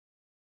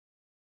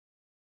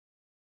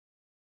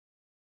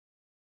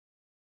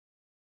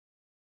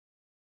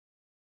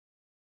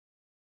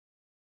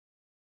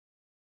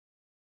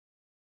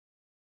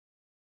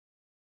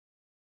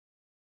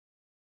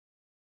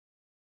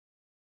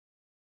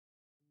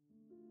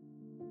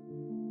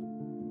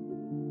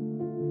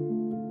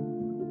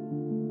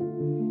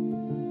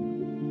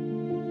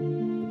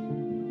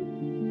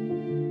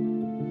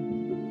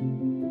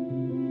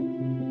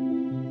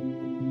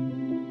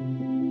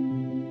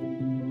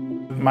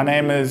My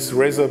name is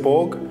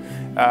Resoborg,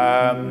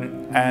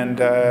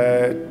 and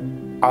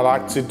I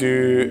like to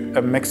do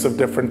a mix of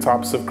different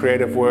types of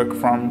creative work,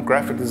 from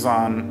graphic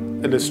design,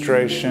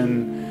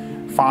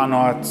 illustration, fine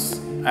arts,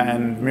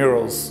 and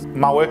murals.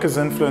 My work is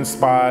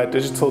influenced by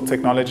digital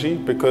technology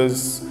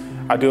because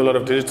I do a lot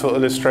of digital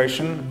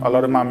illustration. A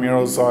lot of my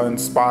murals are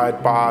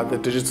inspired by the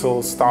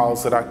digital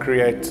styles that I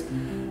create.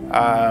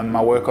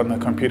 My work on the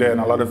computer,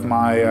 and a lot of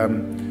my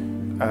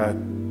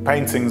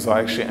paintings are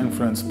actually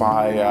influenced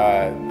by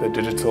the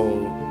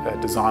digital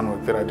design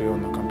work that I do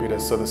on the computer.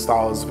 So the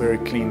style is very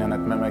clean and it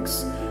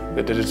mimics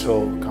the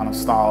digital kind of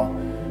style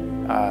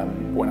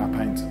when I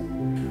paint.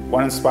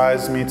 What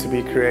inspires me to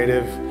be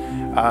creative?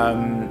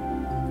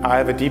 I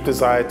have a deep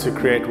desire to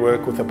create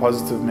work with a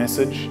positive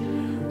message.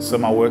 So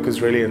my work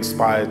is really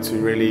inspired to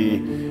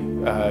really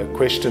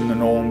question the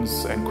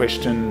norms and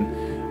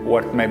question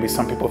what maybe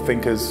some people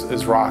think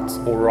is right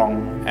or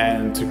wrong,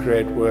 and to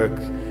create work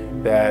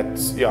that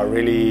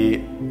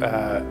really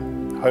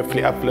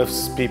hopefully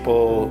uplifts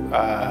people,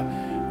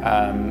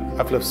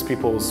 uplifts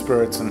people's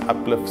spirits and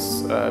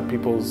uplifts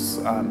people's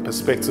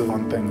perspective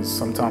on things.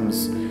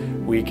 Sometimes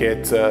we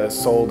get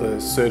sold a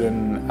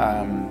certain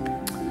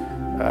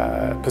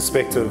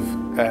perspective,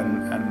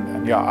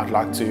 and yeah, I'd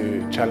like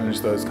to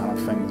challenge those kind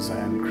of things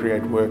and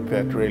create work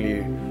that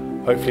really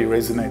hopefully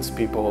resonates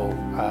people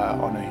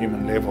on a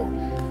human level.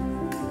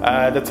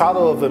 The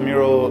title of the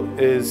mural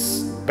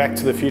is Back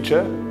to the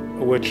Future,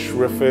 which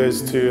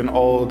refers to an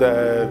old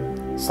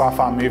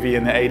sci-fi movie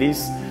in the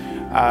 80s.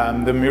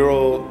 The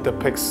mural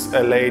depicts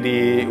a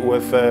lady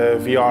with a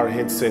VR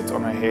headset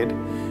on her head,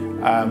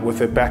 with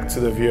her back to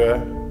the viewer,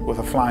 with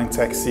a flying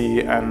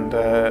taxi and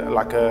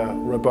like a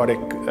robotic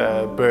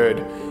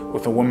bird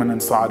with a woman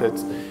inside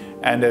it.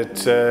 And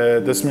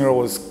this mural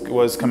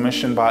was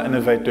commissioned by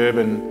Innovate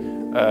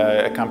Durban,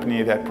 a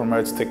company that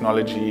promotes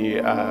technology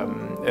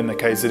in the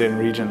KZN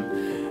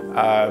region.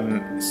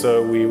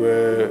 So we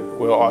were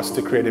asked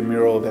to create a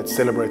mural that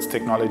celebrates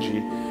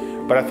technology.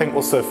 But I think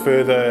also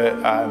further,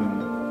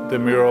 the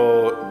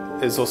mural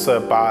is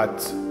also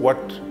about what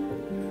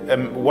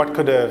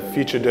could a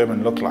future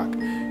Durban look like?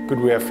 Could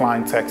we have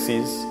flying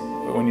taxis?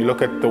 When you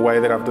look at the way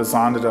that I've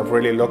designed it, I've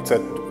really looked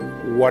at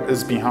what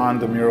is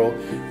behind the mural,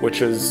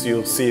 which is,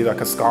 you'll see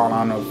like a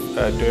skyline of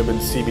Durban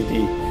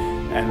CBD,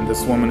 and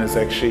this woman is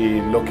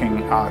actually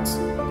looking out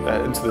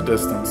into the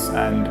distance,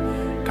 and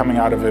coming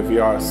out of her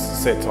VR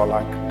set are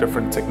like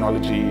different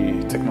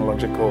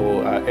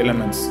technological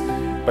elements,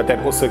 but that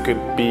also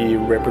could be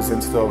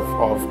representative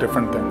of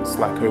different things,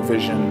 like her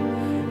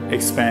vision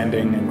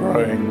expanding and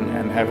growing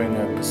and having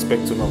a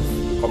perspective of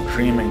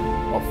dreaming,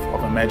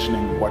 of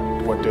imagining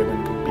what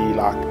Durban could be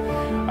like.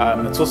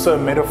 It's also a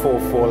metaphor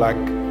for, like,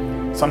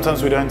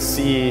 sometimes we don't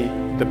see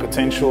the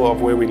potential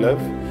of where we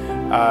live,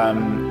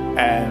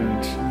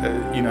 and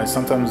you know,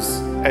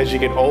 sometimes as you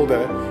get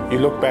older, you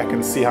look back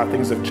and see how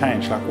things have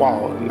changed. Like,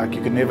 wow, like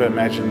you could never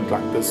imagine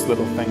like this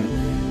little thing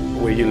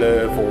where you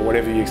live or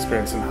whatever you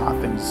experience, and how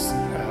things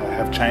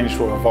have changed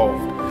or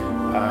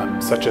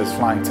evolved, such as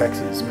flying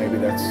taxis. Maybe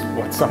that's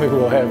what some people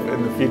will have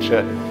in the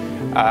future.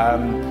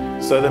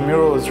 So the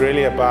mural is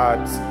really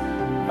about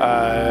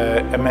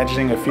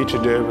imagining a future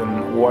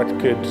Durban. What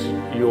could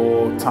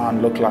your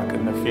town look like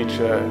in the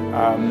future?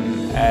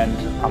 And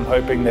I'm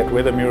hoping that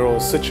where the mural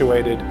is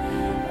situated,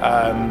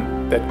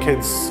 that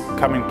kids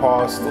coming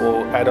past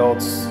or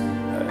adults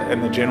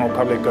and the general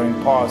public going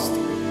past,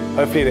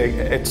 hopefully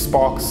it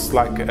sparks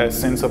like a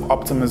sense of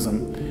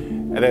optimism.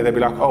 And they'll be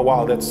like, oh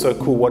wow, that's so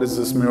cool, what is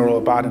this mural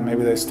about? And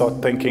maybe they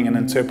start thinking and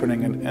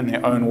interpreting it in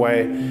their own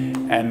way,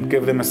 and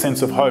give them a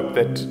sense of hope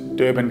that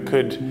Durban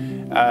could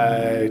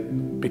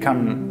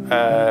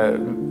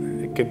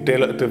could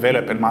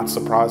develop and might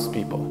surprise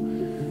people.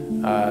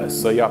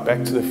 So yeah,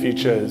 Back to the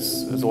Future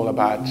is all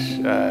about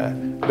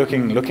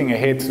looking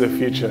ahead to the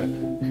future.